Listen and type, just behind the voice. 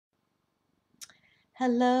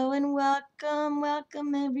Hello and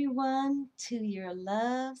welcome everyone to your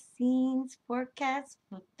love scenes forecast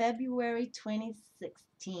for February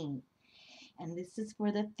 2016. And this is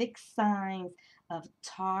for the fixed signs of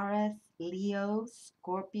Taurus, Leo,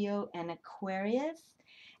 Scorpio, and Aquarius.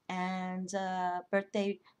 And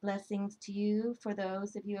birthday blessings to you for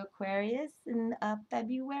those of you Aquarius in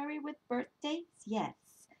February with birthdays. Yes.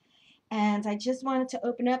 And I just wanted to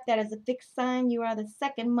open up that as a fixed sign, you are the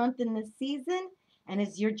second month in the season, and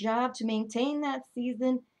it's your job to maintain that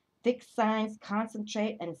season. Fixed signs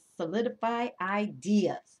concentrate and solidify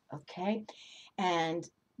ideas, okay? And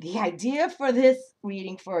the idea for this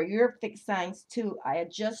reading for your fixed signs, too, I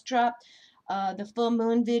had just dropped the full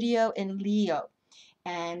moon video in Leo,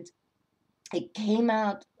 and it came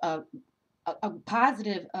out a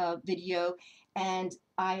positive video, and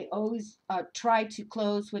I always try to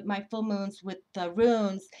close with my full moons with the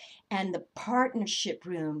runes, and the partnership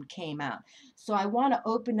rune came out. So I want to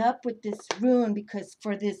open up with this rune because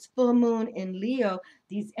for this full moon in Leo,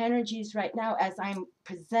 these energies right now, as I'm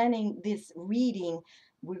presenting this reading,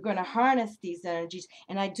 we're going to harness these energies.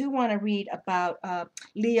 And I do want to read about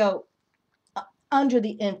Leo under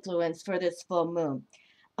the influence for this full moon.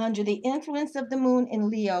 Under the influence of the moon in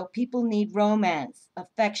Leo, people need romance,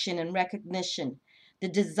 affection, and recognition. The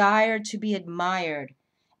desire to be admired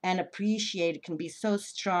and appreciated can be so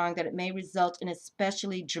strong that it may result in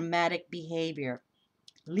especially dramatic behavior.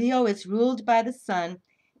 Leo is ruled by the sun,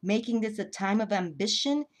 making this a time of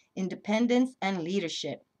ambition, independence, and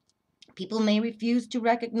leadership. People may refuse to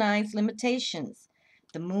recognize limitations.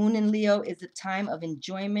 The moon in Leo is a time of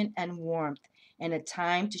enjoyment and warmth, and a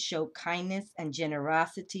time to show kindness and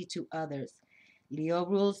generosity to others. Leo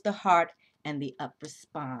rules the heart and the upper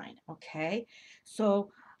spine. Okay, so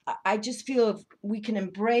I just feel if we can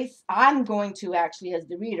embrace, I'm going to actually, as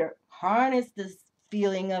the reader, harness this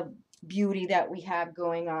feeling of beauty that we have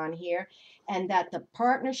going on here, and that the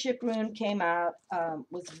partnership rune came out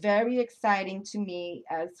was very exciting to me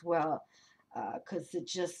as well, because it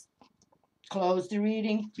just closed the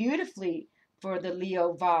reading beautifully for the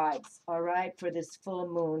Leo vibes, all right, for this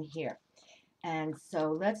full moon here. And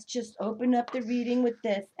so let's just open up the reading with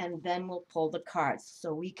this, and then we'll pull the cards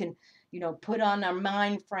so we can, put on our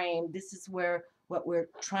mind frame. This is where what we're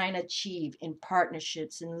trying to achieve in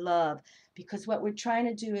partnerships and love, because what we're trying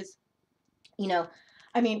to do is, you know,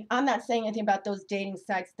 I mean, I'm not saying anything about those dating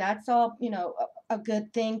sites. That's all, a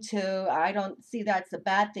good thing too. I don't see that's a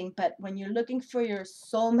bad thing. But when you're looking for your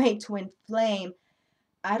soulmate twin flame,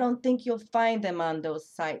 I don't think you'll find them on those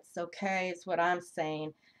sites. Okay, is what I'm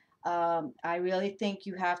saying. I really think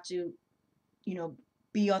you have to, you know,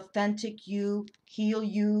 be authentic, you heal,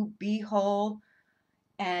 you be whole,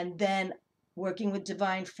 and then working with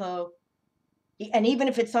divine flow. And even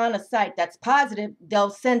if it's on a site that's positive, they'll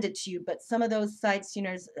send it to you. But some of those sites,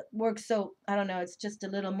 work so, I don't know, it's just a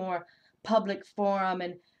little more public forum.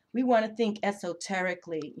 And we want to think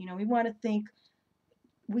esoterically, we want to think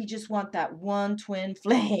we just want that one twin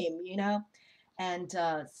flame. And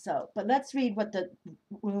but let's read what the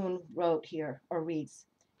rune wrote here, or reads.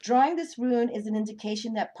 Drawing this rune is an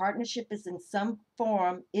indication that partnership is in some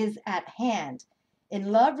form is at hand.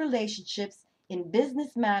 In love relationships, in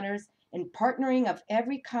business matters, in partnering of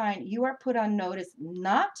every kind, you are put on notice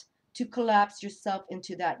not to collapse yourself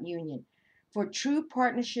into that union. For true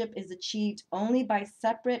partnership is achieved only by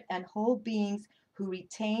separate and whole beings who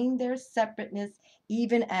retain their separateness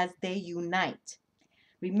even as they unite.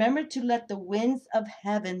 Remember to let the winds of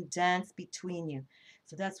heaven dance between you.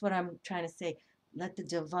 So that's what I'm trying to say. Let the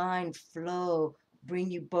divine flow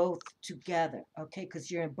bring you both together, okay?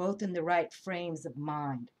 Because you're both in the right frames of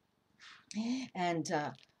mind. And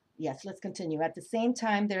yes, let's continue. At the same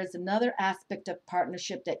time, there is another aspect of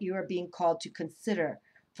partnership that you are being called to consider.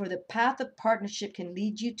 For the path of partnership can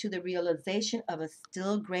lead you to the realization of a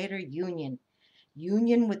still greater union.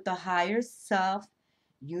 Union with the higher self,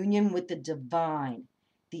 union with the divine.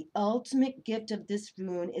 The ultimate gift of this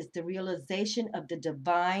rune is the realization of the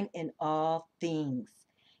divine in all things.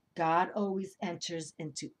 God always enters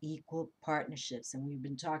into equal partnerships, and we've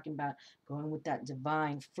been talking about going with that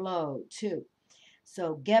divine flow too.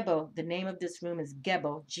 So Gebo, the name of this rune is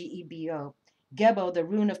Gebo, Gebo. Gebo, the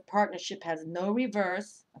rune of partnership, has no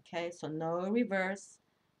reverse. Okay, so no reverse,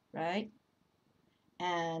 right?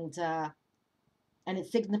 And it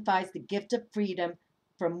signifies the gift of freedom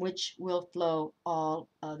from which will flow all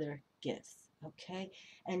other gifts. Okay,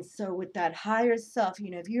 and so with that higher self,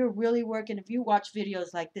 if you're really working, if you watch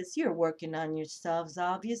videos like this, you're working on yourselves,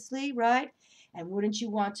 obviously, right? And wouldn't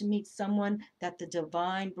you want to meet someone that the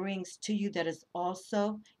divine brings to you that is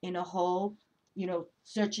also in a whole,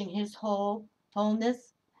 searching his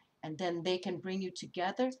wholeness? and then they can bring you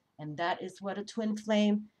together, and that is what a twin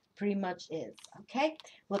flame pretty much is. Okay,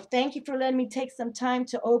 well, thank you for letting me take some time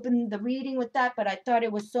to open the reading with that, but I thought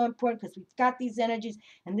it was so important because we've got these energies,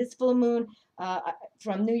 and this full moon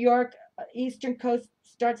from New York, Eastern Coast,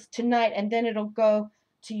 starts tonight, and then it'll go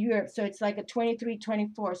to Europe, so it's like a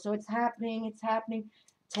 23-24. So it's happening, it's happening.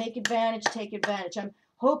 Take advantage, take advantage. I'm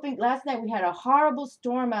hoping, last night we had a horrible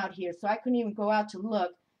storm out here, so I couldn't even go out to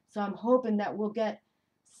look, so I'm hoping that we'll get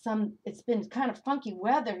some. It's been kind of funky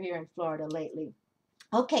weather here in Florida lately.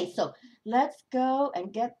 Okay, so let's go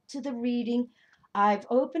and get to the reading. I've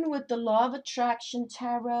opened with the Law of Attraction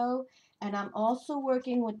Tarot, and I'm also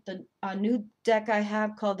working with the new deck I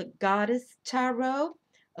have called the Goddess Tarot,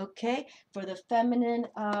 okay, for the feminine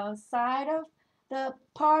side of the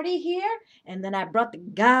party here. And then I brought the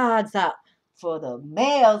gods out for the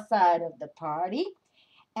male side of the party.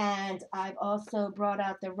 And I've also brought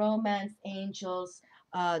out the romance angels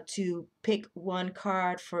to pick one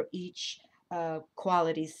card for each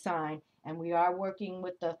quality sign. And we are working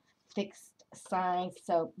with the fixed signs.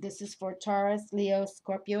 So this is for Taurus, Leo,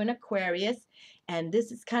 Scorpio, and Aquarius. And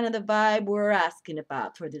this is kind of the vibe we're asking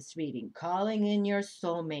about for this reading. Calling in your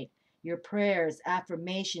soulmate. Your prayers,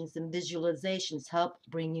 affirmations, and visualizations help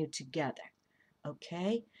bring you together.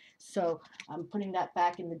 Okay? So I'm putting that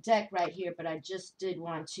back in the deck right here, but I just did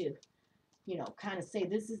want to, kind of say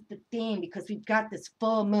this is the theme because we've got this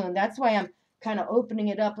full moon. That's why I'm kind of opening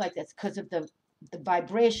it up like this, because of the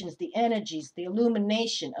vibrations, the energies, the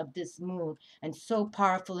illumination of this moon, and so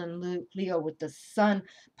powerful in Leo with the sun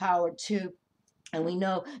power too. And we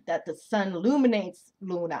know that the sun illuminates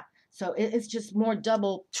Luna. So it's just more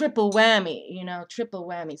double, triple whammy, triple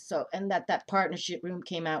whammy. So, and that partnership room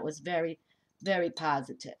came out was very, very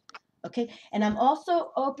positive. Okay, and I'm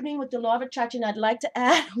also opening with the law of attraction. I'd like to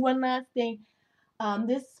add one last thing.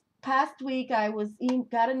 This past week, I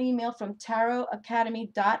got an email from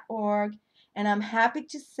tarotacademy.org, and I'm happy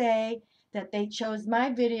to say that they chose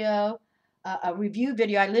my video, a review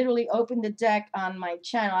video. I literally opened the deck on my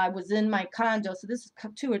channel. I was in my condo, so this is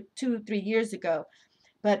 2 or 3 years ago,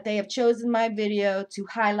 but they have chosen my video to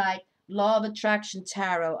highlight Law of Attraction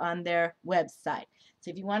Tarot on their website.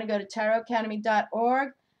 So if you want to go to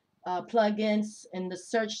tarotacademy.org, plug in the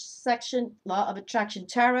search section, Law of Attraction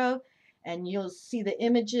Tarot, and you'll see the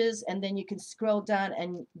images, and then you can scroll down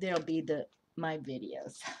and there'll be my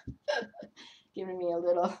videos. Giving me a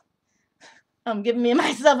little, I'm giving me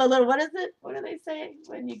myself a little, what is it? What do they say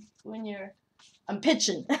I'm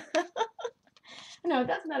pitching. No,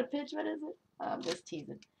 that's not a pitch. What is it? I'm just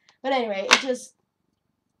teasing. But anyway,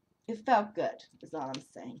 it felt good, is all I'm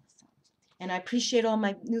saying. So, and I appreciate all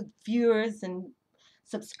my new viewers and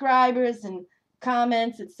subscribers and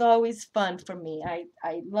comments. It's always fun for me. I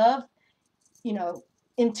love,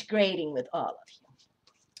 integrating with all of you.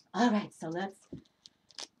 All right, so let's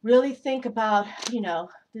really think about,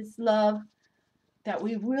 this love that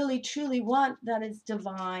we really truly want, that is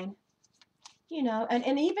divine,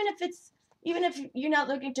 and even if you're not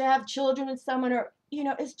looking to have children with someone, or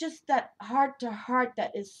it's just that heart to heart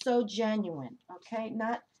that is so genuine. Okay,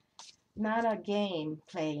 not a game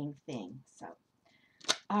playing thing. So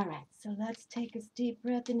all right, so let's take a deep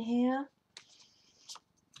breath in here.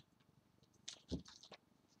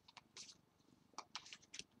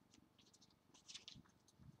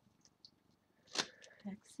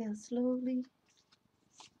 Exhale slowly.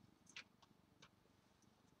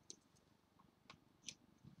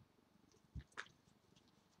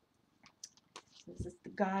 This is the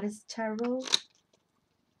Goddess Tarot.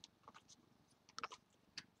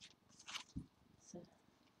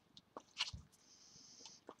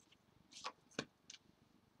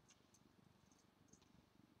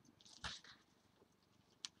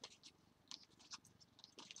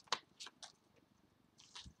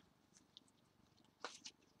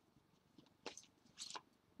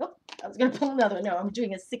 Oh, I was going to pull another one. No, I'm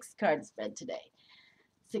doing a 6-card spread today.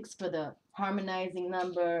 6 for the harmonizing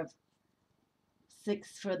number,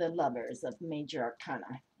 6 for the lovers of major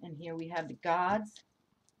arcana. And here we have the gods,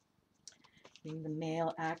 being the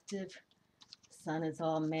male active. Sun is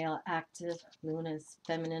all male active. Luna is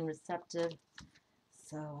feminine receptive.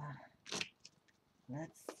 So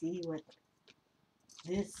let's see what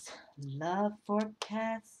this love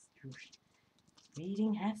forecast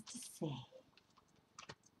reading has to say.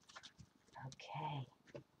 Okay.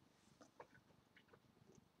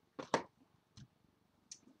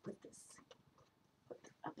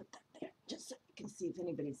 I'll put that there, just so you can see if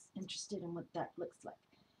anybody's interested in what that looks like.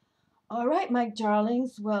 All right, my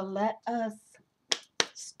darlings. Well, let us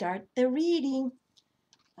start the reading.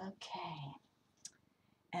 Okay.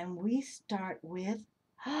 And we start with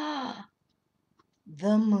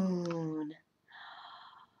the moon.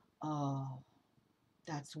 Oh,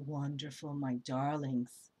 that's wonderful, my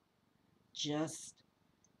darlings. Just,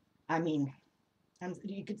 I mean,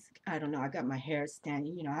 you could, I don't know, I got my hair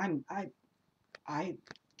standing. I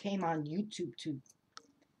came on YouTube to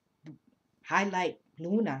highlight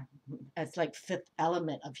Luna as like fifth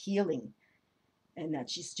element of healing, and that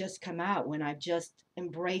she's just come out when I've just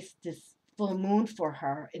embraced this full moon for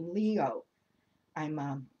her in Leo.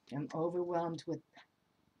 I'm overwhelmed with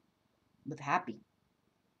happy.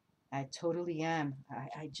 I totally am.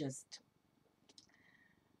 I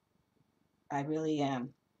really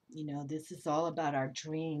am. This is all about our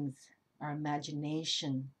dreams, our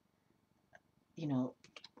imagination, you know,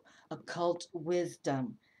 occult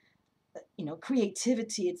wisdom,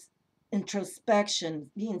 creativity. It's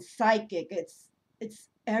introspection, being psychic. It's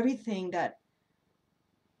everything that,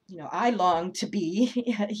 I long to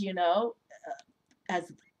be,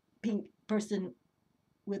 as being person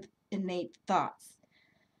with innate thoughts.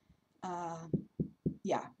 Um,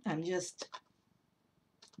 yeah, I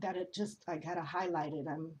gotta highlight it.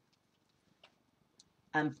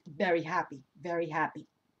 I'm very happy, very happy.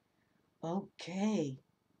 Okay,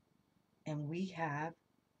 and we have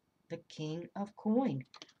the King of Coin.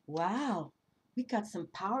 Wow, we got some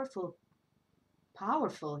powerful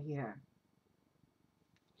here.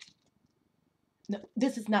 No,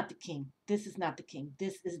 this is not the king. This is not the king.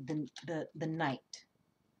 This is the knight,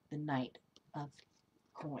 the knight of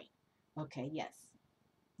coin. Okay, yes,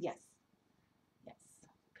 yes, yes.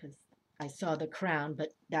 Because I saw the crown, but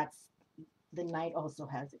that's the knight also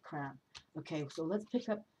has a crown. Okay, so let's pick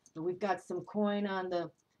up. We've got some coin on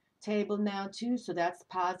the table now too, so that's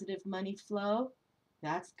positive money flow.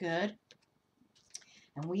 That's good.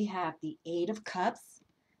 And we have the Eight of Cups.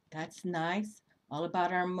 That's nice. All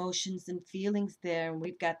about our emotions and feelings there. And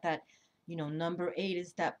we've got that, number eight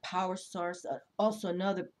is that power source. Also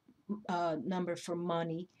another number for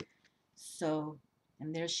money. So,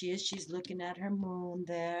 and there she is. She's looking at her moon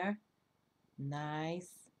there.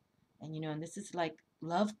 Nice. And this is like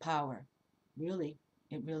love power. Really,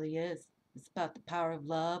 it really is. It's about the power of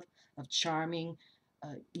love, of charming,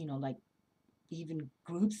 like even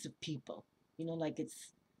groups of people. Like it's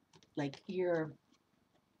like you're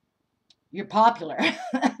popular.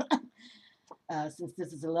 Since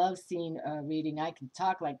this is a love scene reading, I can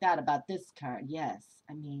talk like that about this card. Yes,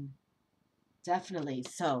 I mean, definitely.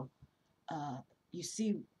 So, uh, you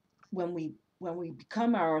see, when we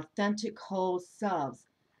become our authentic whole selves,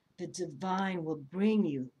 the divine will bring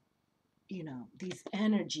you, these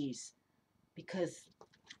energies because,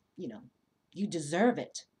 you know, you deserve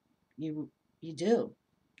it. You do,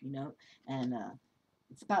 you know, and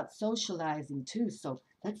it's about socializing too. So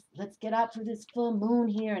let's get out for this full moon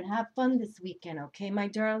here and have fun this weekend, okay, my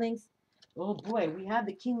darlings? Oh boy, we have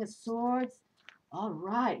the King of Swords. All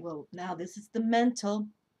right. Well, now this is the mental.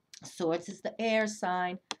 Swords is the air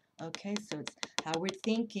sign. Okay, so it's how we're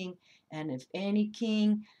thinking. And if any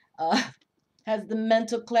king uh, has the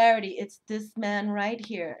mental clarity, it's this man right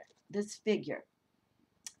here, this figure.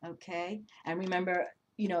 Okay, and remember,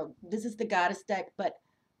 this is the goddess deck, but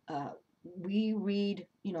uh, we read,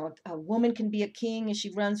 a woman can be a king and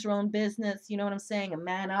she runs her own business. You know what I'm saying? A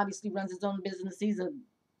man obviously runs his own business. He's a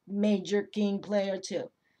major king player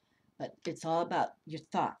too. But it's all about your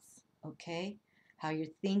thoughts, okay? How you're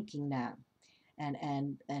thinking now.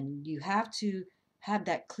 And you have to have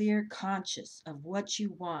that clear conscious of what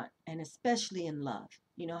you want, and especially in love.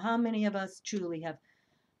 How many of us truly have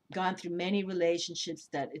gone through many relationships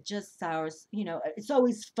that it just sours. It's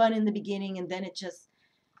always fun in the beginning, and then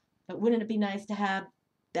but wouldn't it be nice to have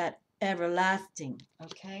that everlasting,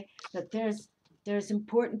 okay? But there's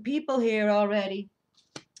important people here already.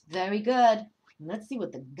 Very good. Let's see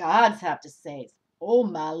what the gods have to say. Oh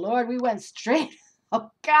my Lord, we went straight. Oh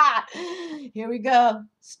God. Here we go.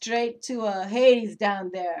 Straight to Hades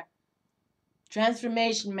down there.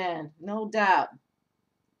 Transformation man, no doubt.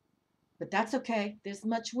 But that's okay. There's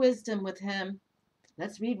much wisdom with him.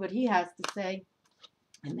 Let's read what he has to say.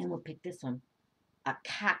 And then we'll pick this one. A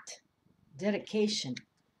cat. Dedication.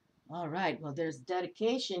 All right. Well, there's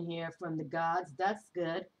dedication here from the gods. That's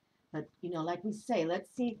good. But like we say,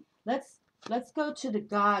 let's see. Let's go to the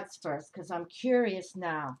gods first, because I'm curious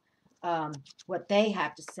now what they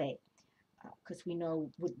have to say. Because we know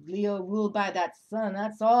with Leo ruled by that sun,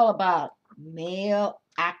 that's all about male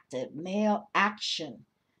active, male action.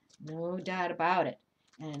 No doubt about it.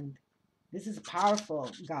 And this is a powerful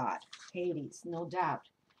god, Hades, no doubt.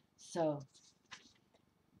 So,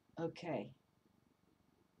 okay.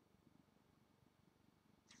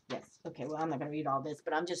 Yes. Okay. Well, I'm not going to read all this,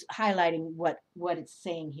 but I'm just highlighting what it's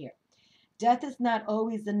saying here. Death is not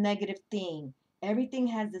always a negative theme. Everything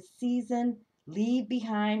has a season. Leave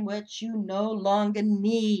behind what you no longer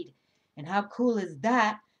need. And how cool is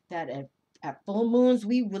that? That at full moons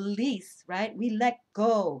we release, right? We let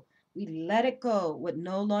go. We let it go what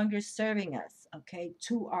no longer serving us, okay,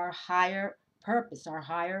 to our higher purpose, our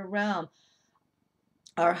higher realm,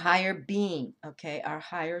 our higher being, okay, our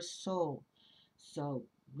higher soul. So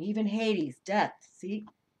leaving Hades, death, see,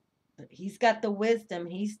 but he's got the wisdom.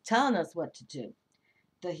 He's telling us what to do.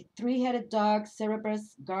 The three-headed dog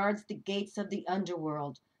Cerberus guards the gates of the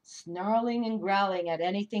underworld, snarling and growling at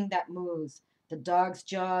anything that moves. The dog's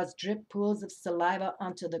jaws drip pools of saliva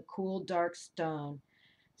onto the cool, dark stone.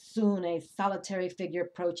 Soon a solitary figure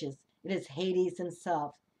approaches. It is Hades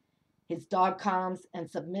himself. His dog calms and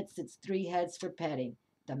submits its three heads for petting.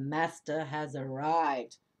 The master has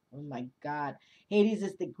arrived. Oh my God. Hades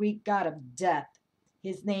is the Greek god of death.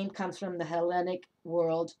 His name comes from the Hellenic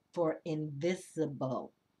world for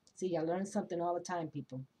invisible. See, I learn something all the time,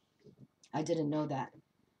 people. I didn't know that.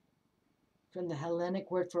 From the Hellenic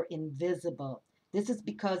word for invisible. This is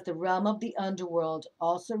because the realm of the underworld,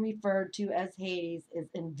 also referred to as Hades, is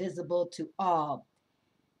invisible to all.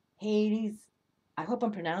 Hades, I hope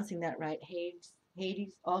I'm pronouncing that right.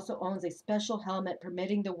 Hades also owns a special helmet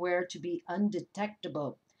permitting the wearer to be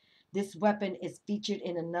undetectable. This weapon is featured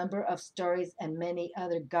in a number of stories, and many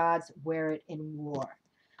other gods wear it in war.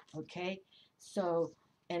 Okay, so,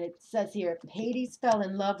 and it says here Hades fell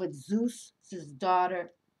in love with Zeus's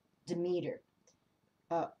daughter Demeter.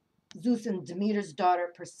 Uh, Zeus and Demeter's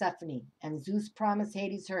daughter Persephone, and Zeus promised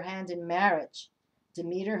Hades her hand in marriage.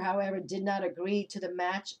 Demeter, however, did not agree to the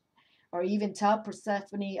match or even tell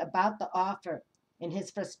Persephone about the offer. In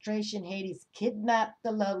his frustration, Hades kidnapped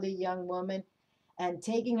the lovely young woman, and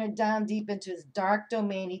taking her down deep into his dark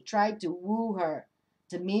domain, he tried to woo her.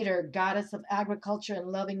 Demeter, goddess of agriculture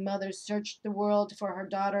and loving mother, searched the world for her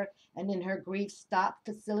daughter, and in her grief stopped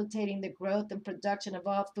facilitating the growth and production of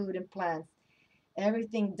all food and plants.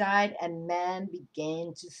 Everything died, and man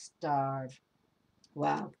began to starve.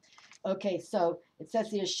 Wow. Okay, so it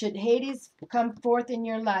says here, should Hades come forth in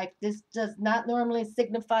your life, this does not normally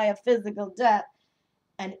signify a physical death.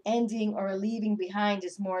 An ending or a leaving behind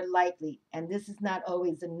is more likely, and this is not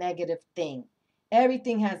always a negative thing.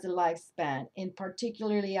 Everything has a lifespan, in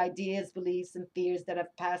particularly ideas, beliefs, and fears that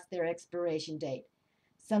have passed their expiration date.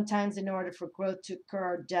 Sometimes, in order for growth to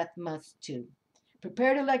occur, death must too.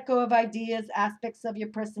 Prepare to let go of ideas, aspects of your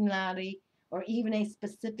personality, or even a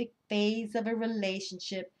specific phase of a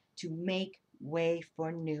relationship to make way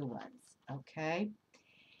for new ones. Okay?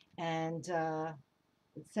 And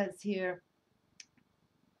it says here,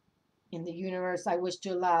 in the universe, I wish to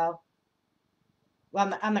allow.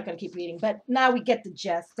 Well, I'm not going to keep reading, but now we get the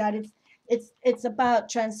gist that it's about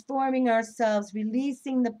transforming ourselves,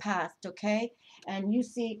 releasing the past, okay? And you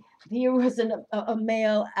see, here was a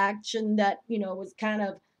male action that was kind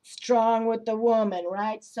of strong with the woman,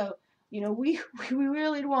 right? So we we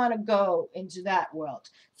really want to go into that world.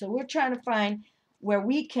 So we're trying to find where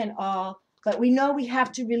we can all, but we know we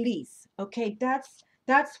have to release. Okay,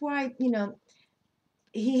 that's why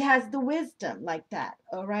he has the wisdom like that,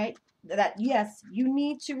 all right? That yes, you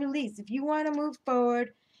need to release. If you want to move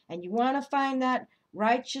forward and you want to find that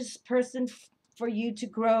righteous person for you to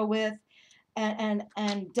grow with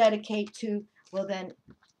and dedicate to, well then,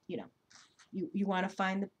 you know, you want to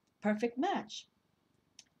find the perfect match.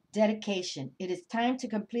 Dedication. It is time to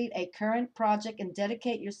complete a current project and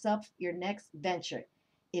dedicate yourself your next venture.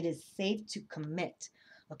 It is safe to commit.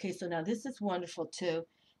 Okay, so now this is wonderful too,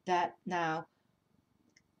 that now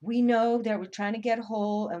we know that we're trying to get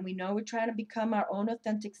whole and we know we're trying to become our own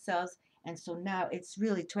authentic selves. And so now it's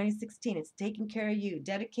really 2016. It's taking care of you,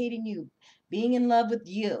 dedicating you, being in love with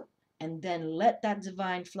you, and then let that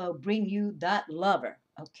divine flow bring you that lover.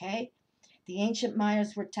 Okay? The ancient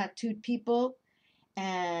Mayas were tattooed people,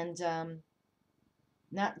 and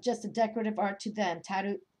not just a decorative art to them.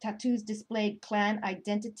 Tattoos displayed clan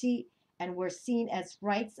identity and were seen as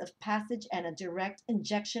rites of passage and a direct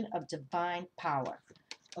injection of divine power.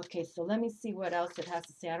 Okay, so let me see what else it has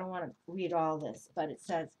to say. I don't want to read all this, but it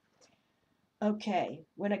says, okay,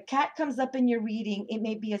 when a cat comes up in your reading, it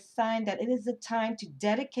may be a sign that it is a time to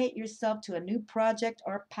dedicate yourself to a new project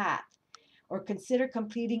or path, or consider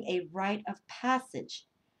completing a rite of passage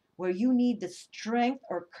where you need the strength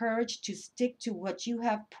or courage to stick to what you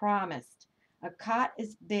have promised. A cat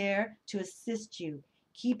is there to assist you.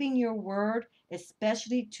 Keeping your word,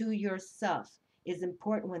 especially to yourself, is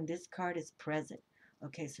important when this card is present.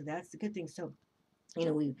 Okay, so that's the good thing. So,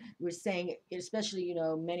 we're saying, especially,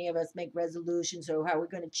 many of us make resolutions or how we're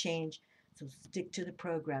going to change. So stick to the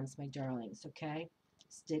programs, my darlings, okay?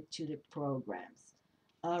 Stick to the programs.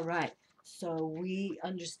 All right. So we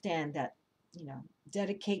understand that,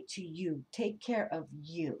 dedicate to you, take care of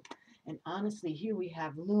you. And honestly, here we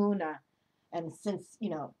have Luna. And since,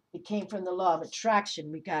 it came from the law of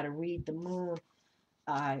attraction, we got to read the moon.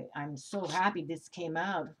 I'm so happy this came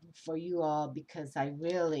out for you all because I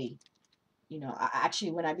really,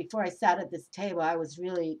 actually, before I sat at this table, I was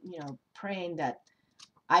really, praying that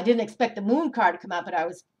I didn't expect the moon card to come out, but I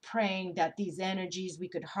was praying that these energies, we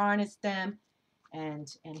could harness them. And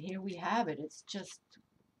here we have it. It's just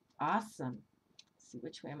awesome. Let's see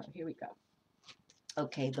which way am I? Here we go.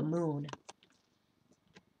 Okay, the moon.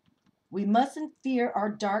 We mustn't fear our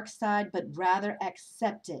dark side, but rather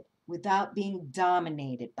accept it without being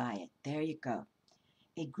dominated by it. There you go.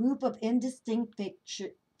 A group of indistinct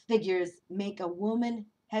figures make a woman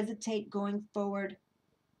hesitate going forward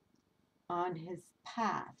on his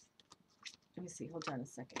path. Let me see. Hold on a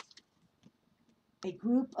second. A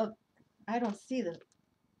group of, I don't see the,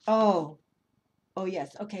 oh, oh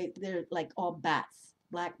yes. Okay, they're like all bats,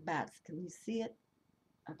 black bats. Can you see it?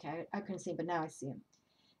 Okay, I couldn't see, but now I see them.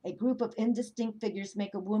 A group of indistinct figures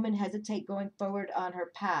make a woman hesitate going forward on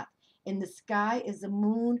her path. In the sky is a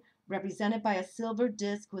moon represented by a silver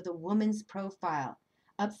disk with a woman's profile.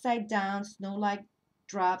 Upside down, snow-like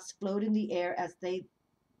drops float in the air as they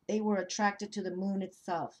were attracted to the moon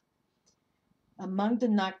itself. Among the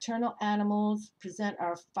nocturnal animals present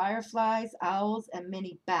are fireflies, owls, and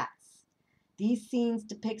many bats. These scenes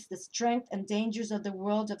depict the strength and dangers of the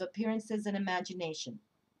world of appearances and imagination.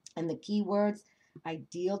 And the key words: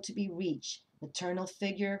 ideal to be reached, maternal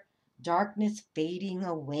figure, darkness fading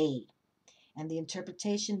away. And the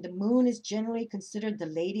interpretation: the moon is generally considered the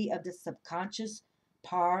lady of the subconscious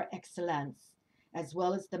par excellence, as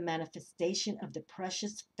well as the manifestation of the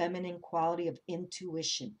precious feminine quality of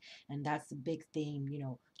intuition. And that's a big theme,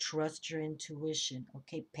 trust your intuition.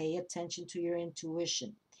 Okay, pay attention to your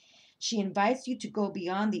intuition. She invites you to go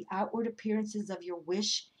beyond the outward appearances of your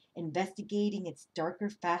wish, investigating its darker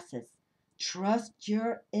facets. Trust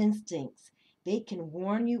your instincts. They can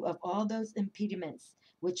warn you of all those impediments,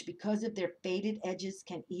 which, because of their faded edges,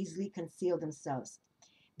 can easily conceal themselves.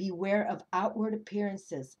 Beware of outward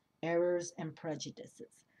appearances, errors, and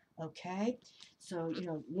prejudices. Okay? So,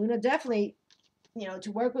 Luna definitely,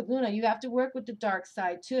 to work with Luna, you have to work with the dark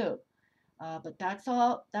side too. But that's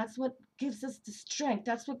all, that's what gives us the strength.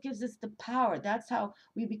 That's what gives us the power. That's how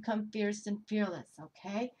we become fierce and fearless.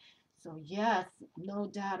 Okay? So, yes, no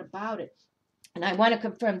doubt about it. And I want to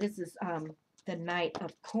confirm this is the Knight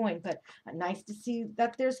of Coin, but nice to see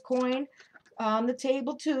that there's coin on the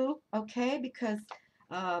table too. Okay? Because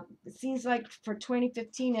it seems like for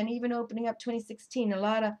 2015 and even opening up 2016, a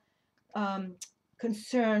lot of um,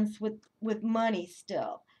 concerns with money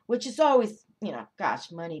still, which is always,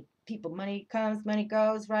 gosh, money, people, money comes, money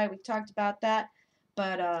goes, right? We talked about that.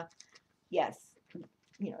 But yes,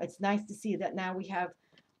 it's nice to see that now we have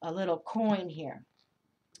a little coin here.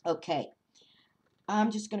 Okay,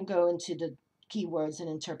 I'm just going to go into the keywords and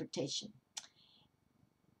interpretation.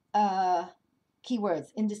 Uh, Keywords: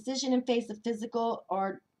 indecision in face of physical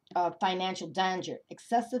or financial danger,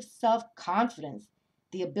 excessive self-confidence,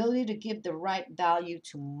 the ability to give the right value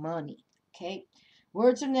to money. Okay,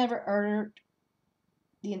 words are never uttered.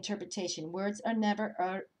 The interpretation: words are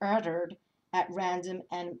never uttered at random,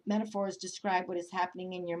 and metaphors describe what is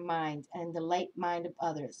happening in your mind and the light mind of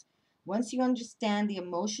others. Once you understand the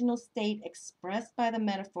emotional state expressed by the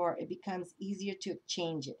metaphor, it becomes easier to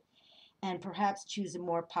change it and perhaps choose a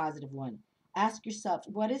more positive one. Ask yourself,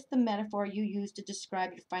 what is the metaphor you use to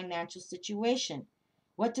describe your financial situation?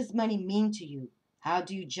 What does money mean to you? How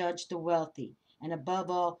do you judge the wealthy? And above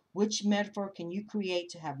all, which metaphor can you create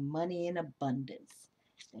to have money in abundance?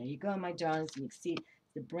 There you go, my darlings. You can see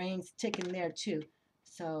the brain's ticking there too.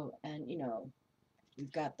 So, and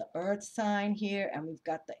we've got the earth sign here, and we've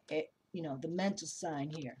got the mental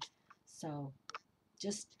sign here. So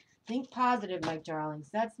just think positive, my darlings.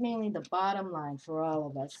 That's mainly the bottom line for all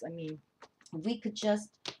of us. I mean, we could just,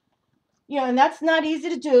 and that's not easy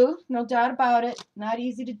to do, no doubt about it. Not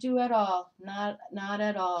easy to do at all. Not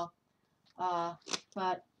at all.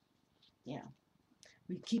 But,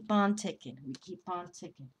 we keep on ticking. We keep on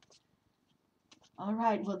ticking. All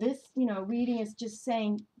right. Well, this, reading is just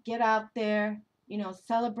saying, get out there,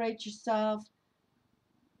 celebrate yourself,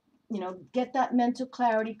 get that mental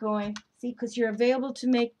clarity going. See, because you're available to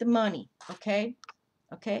make the money. Okay?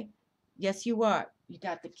 Okay? Yes, you are. You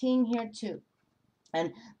got the king here too.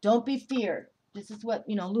 And don't be feared. This is what,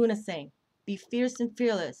 Luna's saying. Be fierce and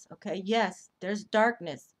fearless. Okay? Yes, there's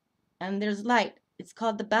darkness and there's light. It's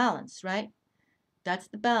called the balance, right? That's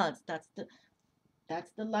the balance. That's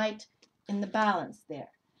the light in the balance there.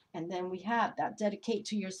 And then we have that dedicate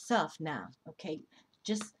to yourself now. Okay,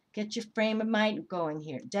 just get your frame of mind going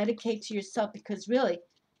here. Dedicate to yourself, because really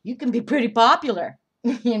you can be pretty popular,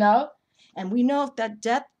 you know. And we know that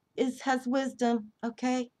death has wisdom,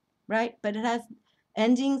 okay, right? But it has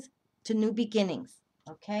endings to new beginnings,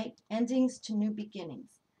 okay? Endings to new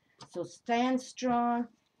beginnings. So stand strong,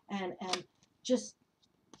 and just,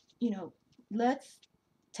 let's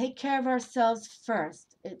take care of ourselves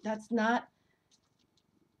first. It's not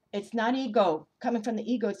ego coming from the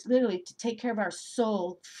ego. It's literally to take care of our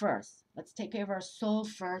soul first. Let's take care of our soul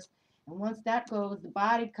first. And once that goes, the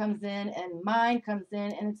body comes in and mind comes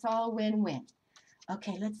in, and it's all win-win.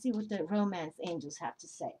 Okay, let's see what the romance angels have to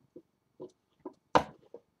say.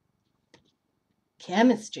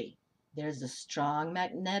 Chemistry. There's a strong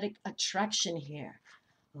magnetic attraction here.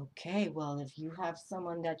 Okay, well, if you have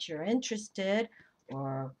someone that you're interested,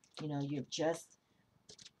 or you're just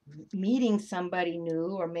meeting somebody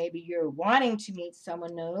new, or maybe you're wanting to meet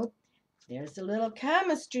someone new, there's a little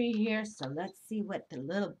chemistry here. So let's see what the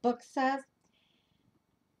little book says.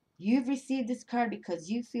 You've received this card because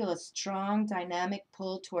you feel a strong dynamic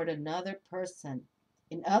pull toward another person.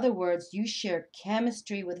 In other words, you share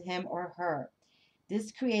chemistry with him or her.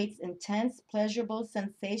 This creates intense, pleasurable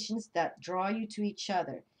sensations that draw you to each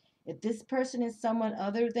other. If this person is someone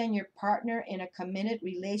other than your partner in a committed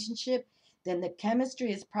relationship, then the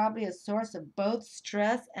chemistry is probably a source of both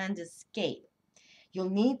stress and escape. You'll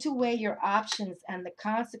need to weigh your options and the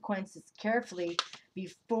consequences carefully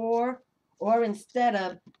before or instead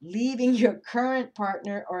of leaving your current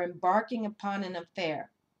partner or embarking upon an affair.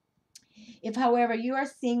 If, however, you are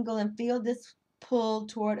single and feel this pull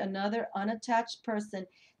toward another unattached person,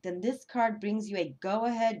 then this card brings you a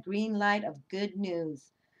go-ahead green light of good news.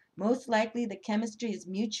 Most likely, the chemistry is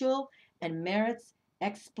mutual and merits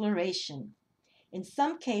exploration. In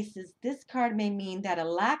some cases, this card may mean that a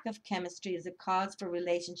lack of chemistry is a cause for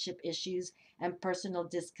relationship issues and personal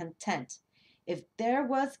discontent. If there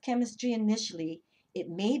was chemistry initially, it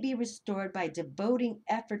may be restored by devoting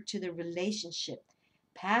effort to the relationship.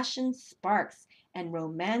 Passion sparks, and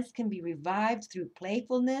romance can be revived through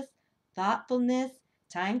playfulness, thoughtfulness,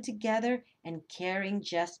 time together, and caring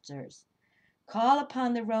gestures. Call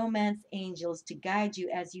upon the romance angels to guide you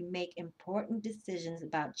as you make important decisions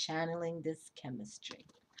about channeling this chemistry.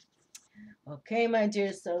 Okay, my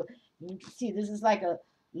dear, so you can see this is like a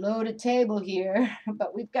loaded table here,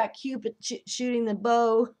 but we've got Cupid shooting the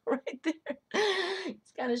bow right there.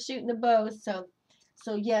 He's kind of shooting the bow.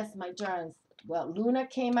 So yes, my darlings. Well, Luna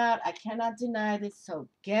came out. I cannot deny this. So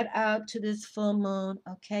get out to this full moon.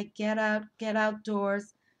 Okay, get out, get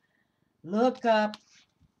outdoors. Look up,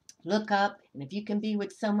 look up, and if you can be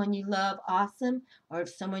with someone you love, awesome. Or if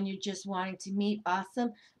someone you're just wanting to meet,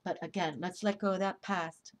 awesome. But again, let's let go of that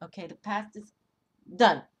past. Okay, the past is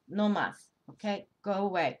done. No mas. Okay, go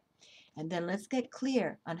away. And then let's get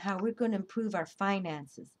clear on how we're going to improve our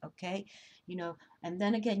finances. Okay, and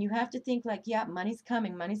then again, you have to think like, yeah, money's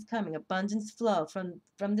coming, abundance flow from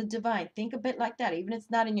the divine. Think a bit like that, even if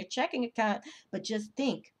it's not in your checking account, but just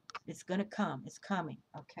think it's going to come, it's coming.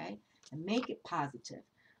 Okay, and make it positive.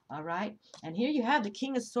 All right, and here you have the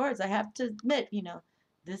King of Swords. I have to admit,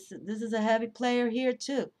 this is a heavy player here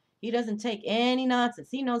too. He doesn't take any nonsense.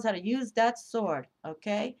 He knows how to use that sword.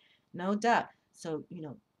 Okay, no doubt. So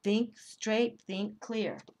think straight, think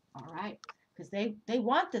clear. All right, because they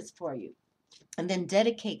want this for you. And then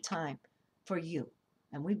dedicate time for you.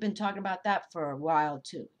 And we've been talking about that for a while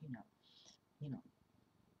too. You know,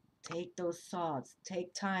 take those salts.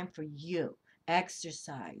 Take time for you.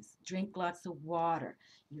 Exercise. Drink lots of water.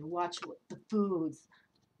 Watch the foods.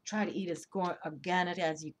 Try to eat as organic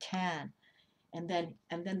as you can. And then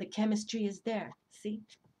the chemistry is there. See?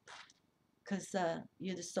 Because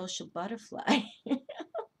you're the social butterfly.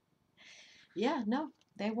 Yeah, no,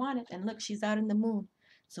 they want it. And look, she's out in the moon.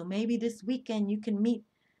 So maybe this weekend you can meet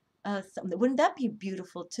someone. Wouldn't that be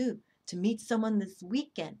beautiful too? To meet someone this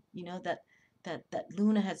weekend, that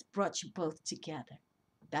Luna has brought you both together.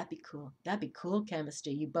 That'd be cool. That'd be cool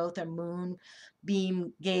chemistry. You both are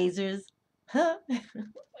moonbeam gazers. Huh?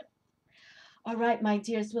 All right, my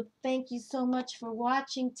dears. Well, thank you so much for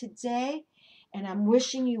watching today. And I'm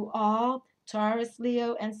wishing you all, Taurus,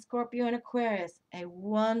 Leo, and Scorpio, and Aquarius, a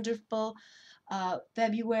wonderful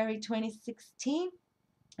February 2016.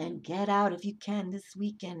 And get out if you can this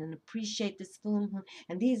weekend and appreciate this full moon.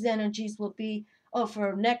 And these energies will be,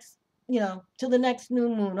 for next, till the next new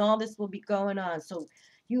moon. All this will be going on. So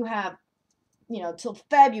you have, till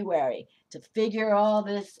February to figure all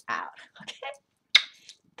this out. Okay.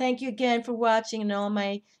 Thank you again for watching, and all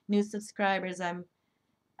my new subscribers.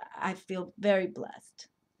 I feel very blessed.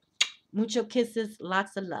 Mucho kisses,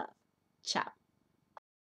 lots of love. Ciao.